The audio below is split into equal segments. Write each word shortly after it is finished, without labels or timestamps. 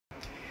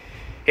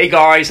Hey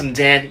guys, I'm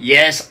Dan.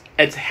 Yes,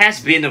 it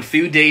has been a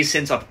few days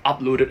since I've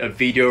uploaded a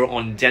video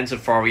on Dan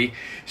Safari.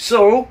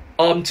 So,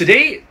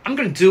 today I'm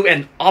gonna do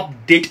an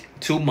update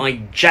to my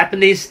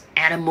Japanese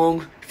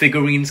animal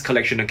figurines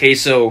collection. Okay,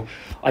 so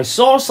I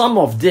saw some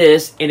of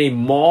this in a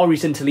mall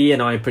recently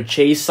and I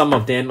purchased some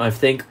of them. I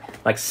think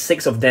like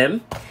 6 of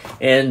them,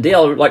 and they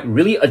are like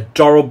really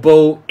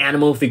adorable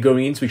animal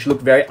figurines which look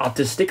very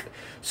artistic.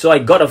 So I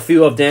got a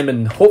few of them,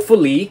 and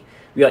hopefully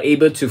we are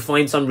able to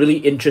find some really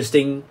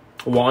interesting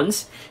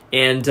ones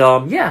and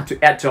yeah,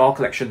 to add to our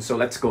collection. So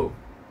let's go.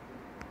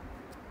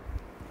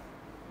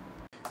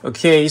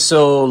 Okay,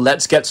 so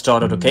let's get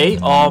started. Okay,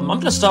 I'm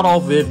gonna start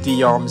off with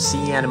the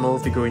sea animal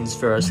figurines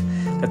first.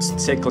 Let's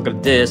take a look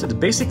at this. It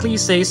basically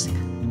says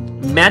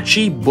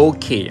Machi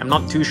Bouquet. I'm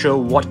not too sure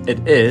what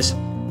it is.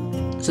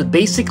 So it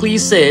basically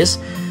says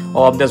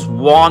there's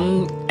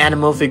one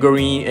animal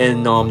figurine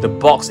in the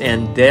box,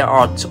 and there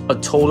are a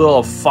total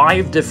of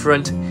 5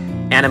 different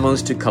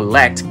animals to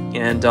collect.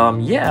 And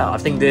yeah, I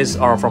think these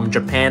are from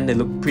Japan. They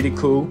look pretty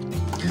cool.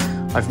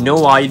 I've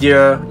no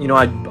idea, you know,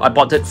 I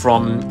bought it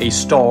from a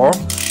store.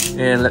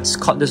 And let's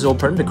cut this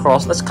open,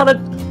 because let's cut it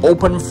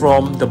open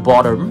from the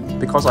bottom,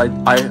 because I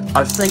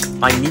think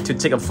I need to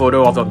take a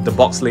photo of the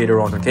box later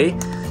on. Okay,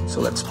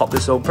 so let's pop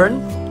this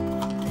open.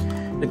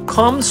 It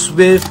comes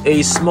with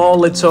a small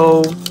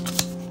little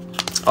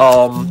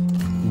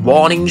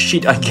warning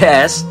sheet, I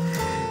guess.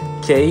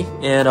 Okay,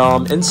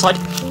 and inside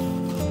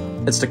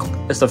it's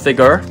the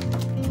figure,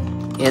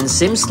 and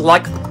seems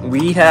like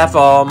we have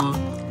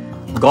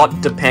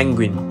got the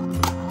penguin.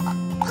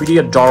 Pretty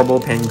adorable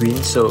penguin.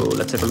 So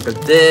let's have a look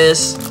at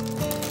this.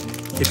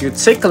 If you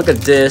take a look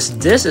at this,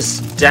 this is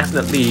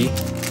definitely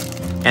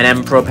an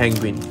emperor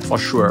penguin for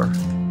sure.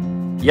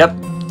 Yep,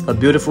 a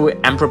beautiful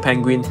emperor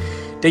penguin.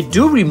 They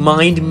do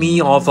remind me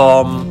of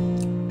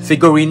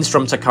figurines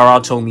from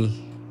Takara Tomy.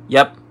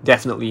 Yep,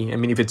 definitely. I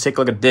mean, if you take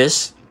a look at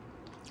this,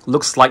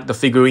 looks like the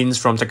figurines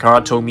from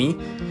Takara Tomy.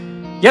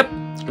 Yep,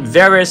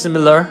 very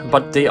similar,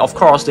 but they, of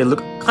course, they look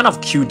kind of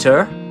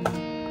cuter.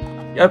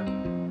 Yep,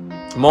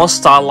 more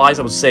stylized,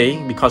 I would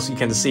say, because you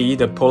can see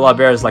the polar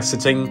bear is like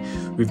sitting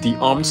with the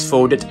arms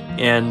folded,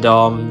 and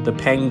the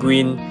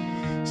penguin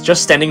is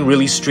just standing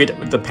really straight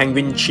with the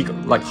penguin cheek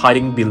like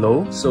hiding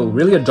below. So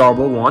really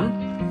adorable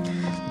one.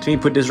 Let me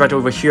put this right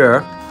over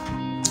here.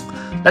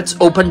 Let's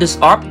open this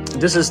up.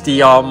 This is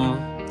the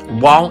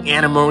wild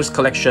animals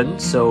collection.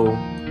 So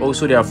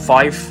also there are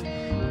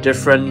 5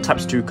 different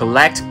types to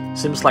collect.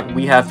 Seems like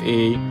we have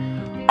a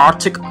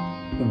Arctic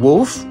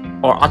wolf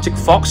or Arctic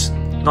fox.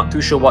 Not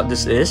too sure what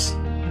this is.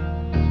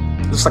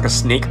 Looks like a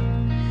snake,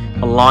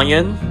 a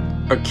lion,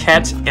 a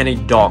cat, and a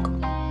dog.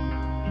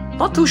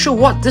 Not too sure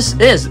what this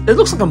is. It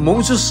looks like a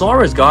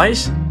mosasaurus,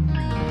 guys.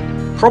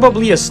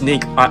 Probably a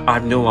snake. I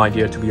have no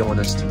idea, to be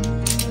honest.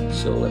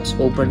 So let's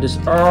open this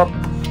up.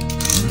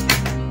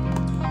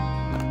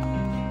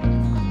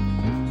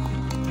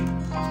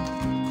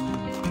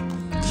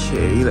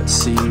 Okay, let's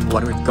see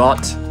what we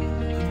got.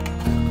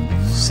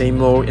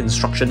 Same old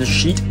instruction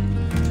sheet.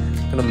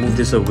 Gonna move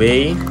this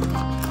away.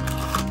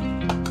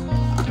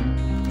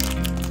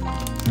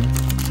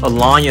 A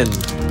lion.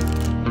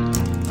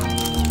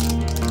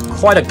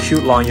 Quite a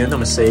cute lion, I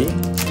must say.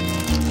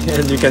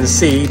 And you can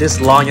see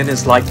this lion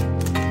is like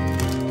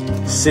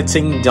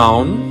sitting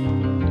down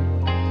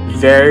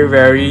very,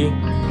 very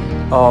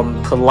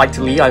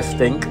politely, I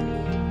think,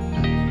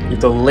 with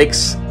the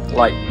legs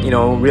like, you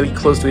know, really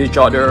close to each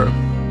other,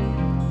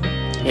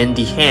 and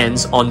the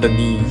hands on the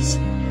knees.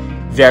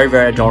 Very,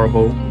 very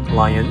adorable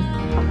lion.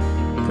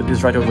 Put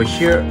this right over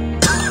here.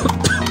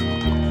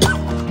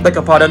 Beg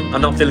your pardon,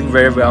 I'm not feeling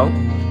very well.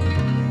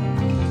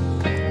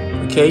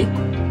 Okay,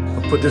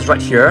 I'll put this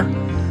right here.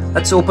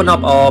 Let's open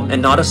up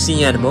another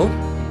sea animal.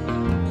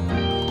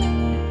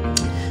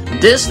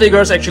 These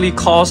figures actually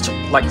cost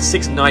like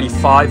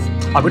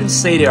 $6.95. I wouldn't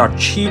say they are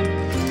cheap,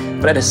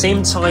 but at the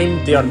same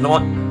time they are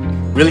not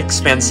really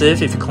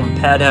expensive if you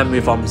compare them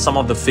with some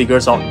of the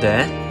figures out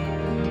there.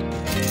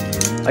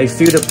 I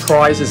feel the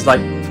price is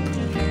like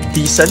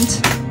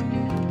decent.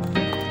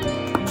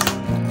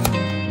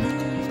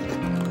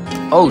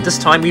 Oh, this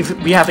time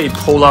we have a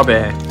polar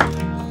bear.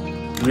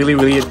 Really,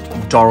 really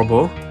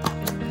adorable.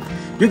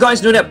 You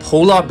guys know that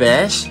polar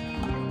bears,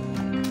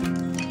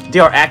 they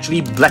are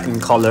actually black in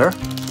color.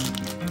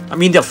 I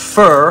mean, their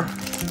fur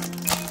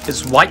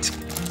is white.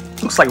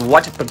 Looks like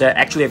white, but they're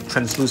actually a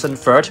translucent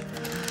fur.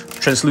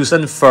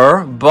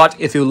 But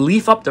if you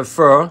lift up the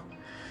fur,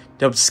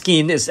 the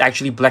skin is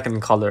actually black in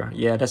color.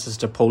 Yeah, this is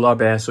the polar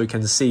bear. So you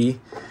can see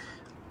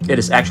it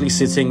is actually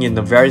sitting in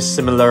a very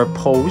similar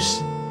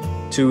pose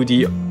to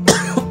the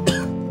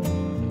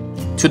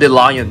to the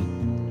lion.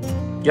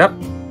 Yep,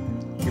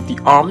 with the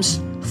arms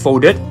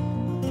folded.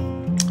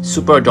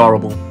 Super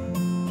adorable.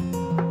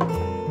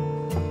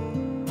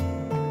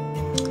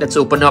 Let's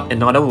open up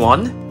another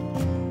one.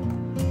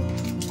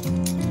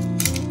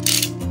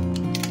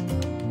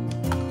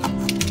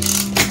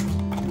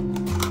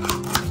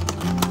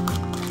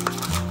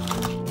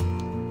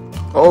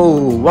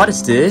 Oh, what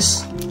is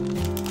this?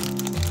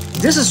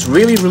 This is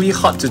really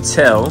hard to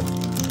tell.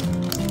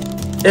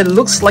 it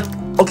looks like,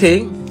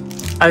 okay,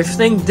 I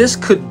think this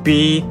could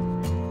be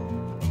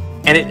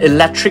an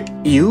electric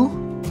eel.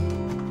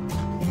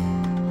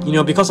 You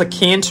know, because I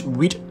can't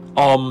read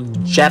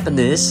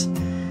Japanese.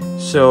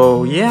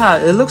 So yeah,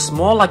 it looks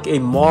more like a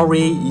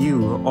moray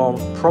eel, or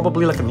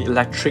probably like an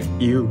electric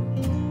eel.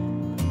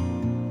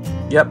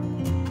 Yep.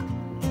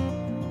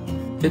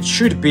 It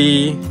should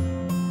be...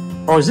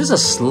 or is this a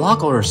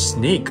slug or a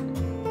snake?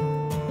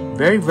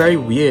 Very, very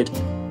weird.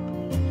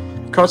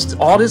 Because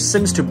all this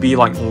seems to be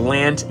like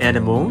land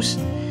animals.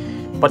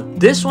 But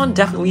this one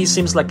definitely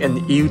seems like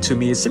an eel to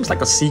me. It seems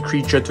like a sea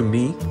creature to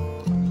me.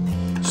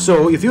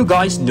 So if you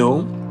guys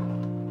know,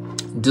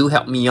 do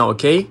help me out,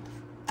 okay?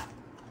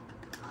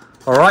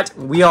 Alright,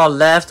 we are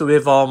left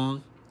with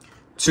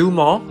 2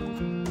 more.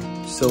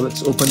 So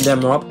let's open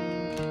them up.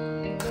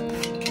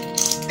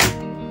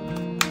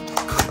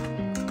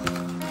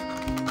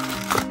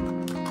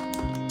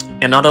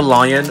 Another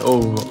lion.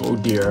 Oh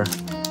dear.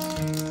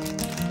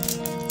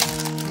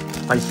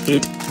 I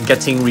hate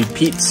getting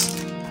repeats.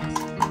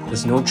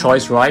 There's no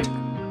choice, right?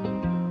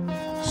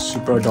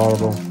 Super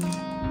adorable.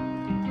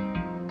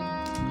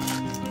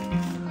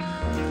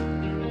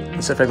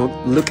 Let's have a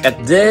look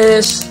at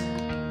this.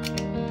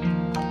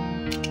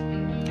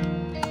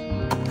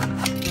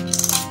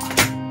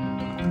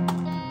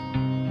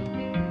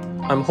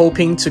 I'm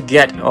hoping to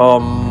get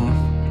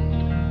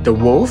the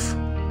wolf.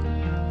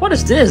 What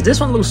is this? This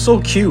one looks so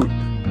cute.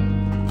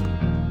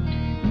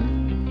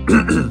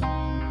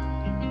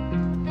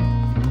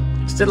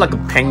 Is it like a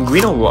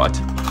penguin or what?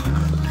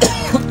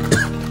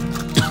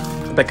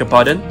 I beg your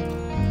pardon.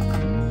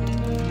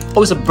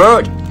 Oh, it's a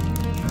bird.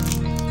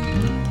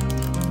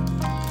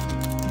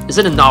 Is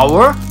it an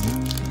owl?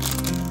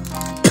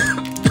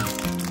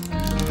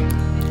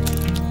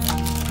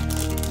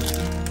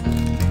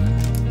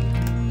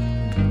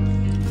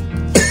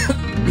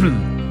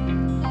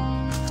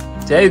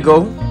 There you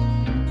go.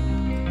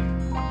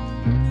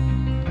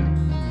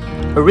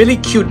 A really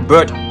cute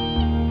bird. I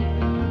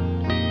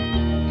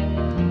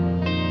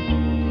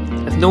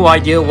have no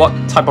idea what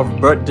type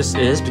of bird this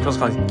is because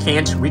I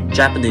can't read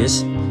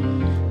Japanese,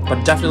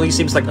 but definitely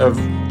seems like a,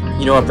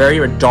 you know, a very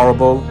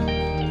adorable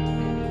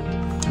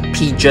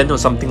pigeon or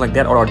something like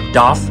that, or a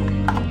dove.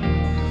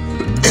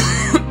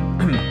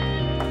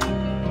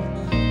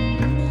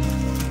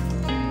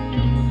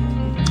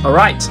 All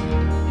right.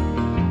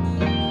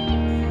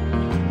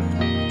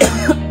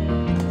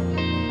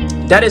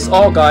 That is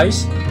all,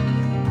 guys.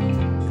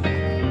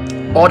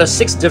 All the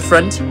 6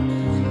 different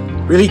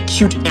really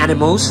cute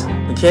animals,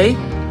 okay?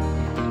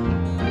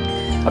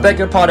 I beg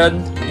your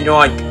pardon, you know,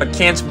 I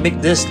can't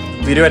make this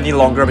video any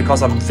longer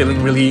because I'm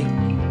feeling really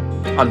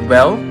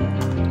unwell.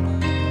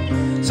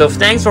 So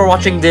thanks for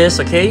watching this,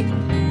 okay?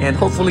 And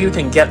hopefully you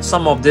can get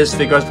some of these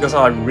figures because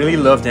I really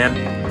love them.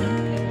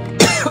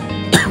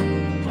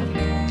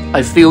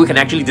 I feel we can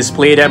actually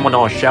display them on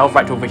our shelf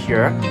right over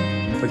here,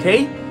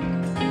 okay?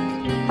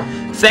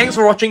 Thanks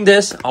for watching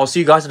this. I'll see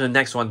you guys in the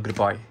next one.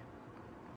 Goodbye.